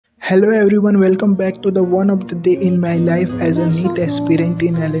Hello everyone, welcome back to the one of the day in my life as a NEET aspirant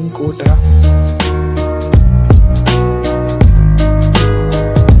in Kota.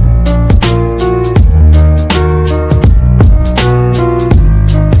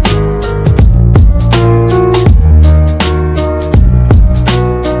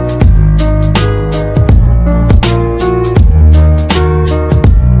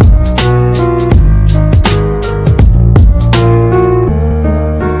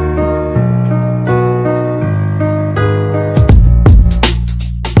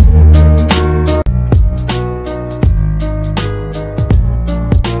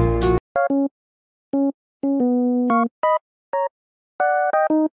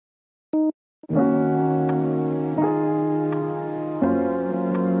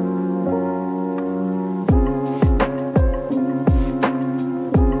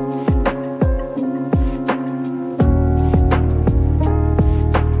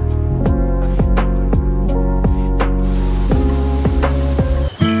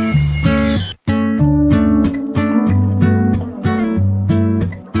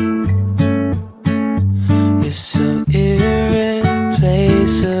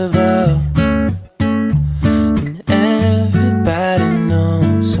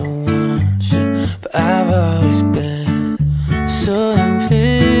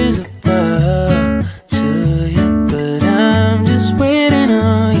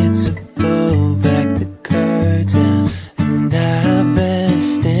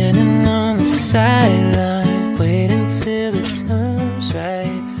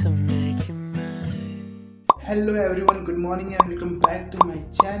 Hello everyone, good morning and welcome back to my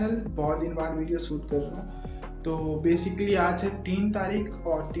channel. बहुत दिन बाद video shoot कर रहा हूँ। तो basically आज है 3 तारीख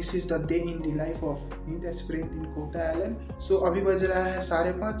और this is the day in the life of NEET aspirant in Kota Elon. सो अभी बज रहा है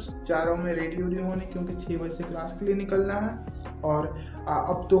 5:30, जा रहा हूँ मैं रेडी होने क्योंकि 6 बजे से क्लास के लिए निकलना है। और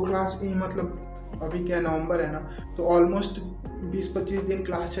अब तो क्लास मतलब अभी क्या नवंबर है ना, तो ऑलमोस्ट 20-25 दिन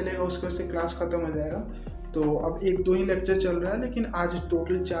क्लास चलेगा, उसके से क्लास ख़त्म हो जाएगा। तो अब 1-2 ही लेक्चर चल रहा है, लेकिन आज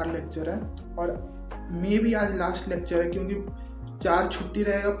टोटल 4 लेक्चर है और मे भी आज लास्ट लेक्चर है क्योंकि 4 छुट्टी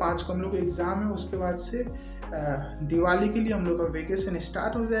रहेगा, 5 को हम लोग को एग्ज़ाम है। उसके बाद से दिवाली के लिए हम लोग का वेकेशन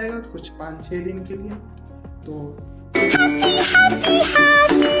स्टार्ट हो जाएगा, कुछ 5-6 दिन के लिए। तो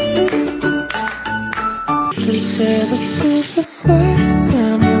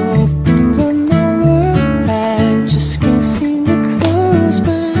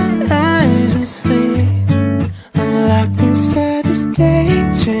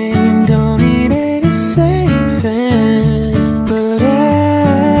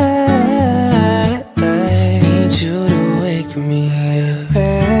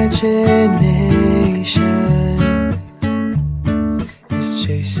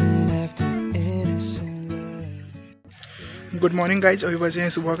गुड मॉर्निंग गाइज, अभी बजे हैं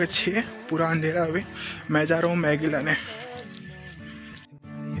सुबह के 6, पूरा अंधेरा। अभी मैं जा रहा हूँ मैगी लाने।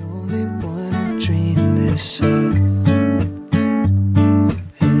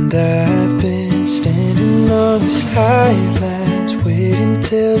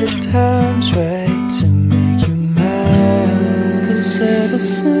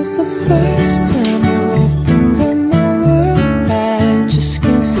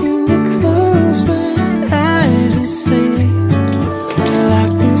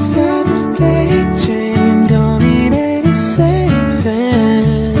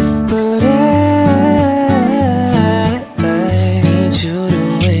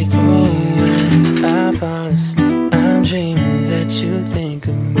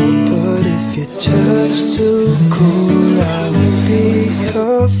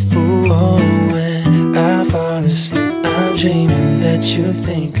 You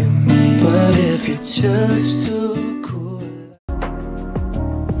think of me, but if you're just too cool.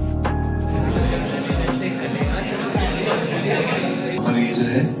 और ये जो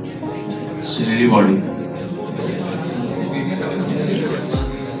है सिलेरी बॉडी,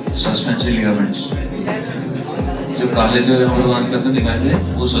 सस्पेंसरी लिगामेंट्स, जो काले जो यहाँ पर बांध करते हैं दिमाग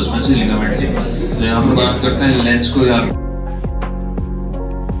में, वो सस्पेंसरी लिगामेंट थे। जो यहाँ पर बांध करते हैं लेंस को यार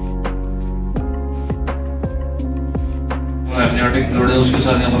एमनियोटिक फ्लूइड है, उसके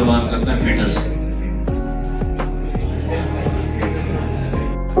साथ यहाँ पर बांध करते हैं फीटस।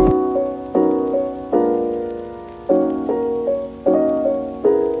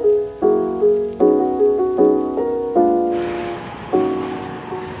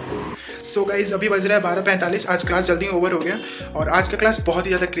 सो गाइज अभी बज रहा है 12:45। आज क्लास जल्दी ओवर हो गया और आज का क्लास बहुत ही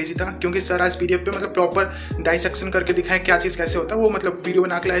ज़्यादा क्रेजी था क्योंकि सर आज पीडीएफ पे मतलब प्रॉपर डाइसेक्शन करके दिखाएं क्या चीज़ कैसे होता है। वो मतलब वीडियो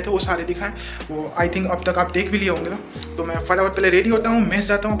बना के लाए थे, वो सारे दिखाएं। वो आई थिंक अब तक आप देख भी लिए होंगे ना। तो मैं फटाफट पहले रेडी होता हूँ, मेस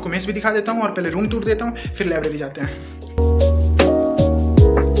जाता हूँ, आपको मेस भी दिखा देता हूँ और पहले रूम टूर देता हूँ, फिर लाइब्रेरी जाते हैं।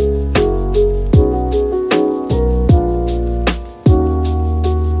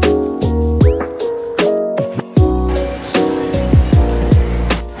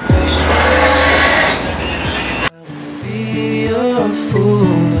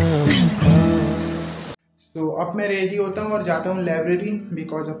 fool. तो अब मैं रेडी होता हूँ और जाता हूँ लाइब्रेरी,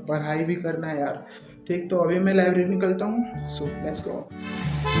 बिकॉज अब पढ़ाई भी करना है यार। ठीक, तो अभी मैं लाइब्रेरी निकलता हूँ। So let's go.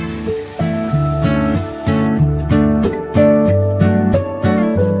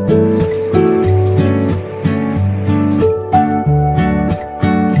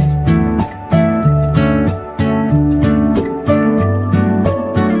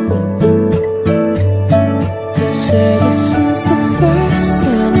 Ever since the first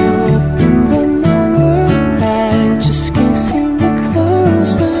time you opened up my world, I just can't seem to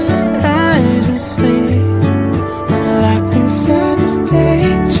close my eyes and sleep. I'm locked inside this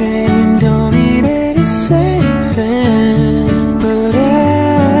daydream, don't need any saving. But I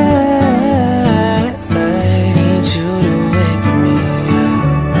need you to wake me up.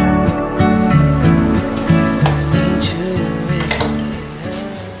 Need you to wake me up.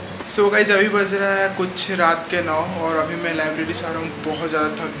 So guys, अभी बज रहा है कुछ रात के 9 और अभी मैं लाइब्रेरी से आ रहा हूँ। बहुत ज़्यादा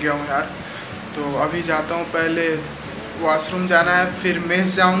थक गया हूँ यार। तो अभी जाता हूँ, पहले वॉशरूम जाना है, फिर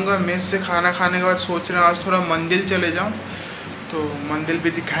मेस जाऊँगा। मेस से खाना खाने के बाद सोच रहे हैं आज थोड़ा मंदिर चले जाऊँ। तो मंदिर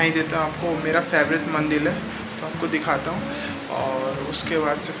भी दिखाई देता हूँ आपको, मेरा फेवरेट मंदिर है तो आपको दिखाता हूँ और उसके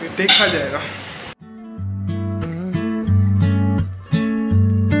बाद से फिर देखा जाएगा।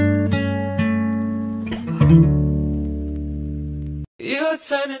 You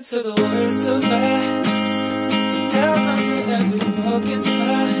turn into the worst of me. Held on to every broken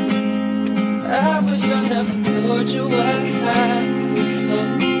spot. I wish I never told you why I feel so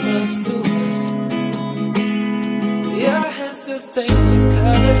close to us. Your hands still stain with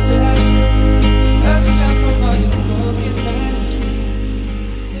colored dust. I'm shot from all your broken glass.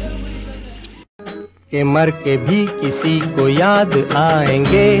 Still wish I never. के मर के भी किसी को याद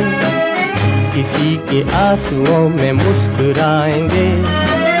आएंगे, किसी के आंसुओं में मुस्कुराएंगे।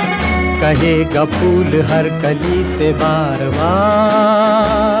 कहेगा फूल हर कली से बार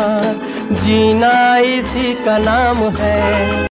बार, जीना इसी का नाम है।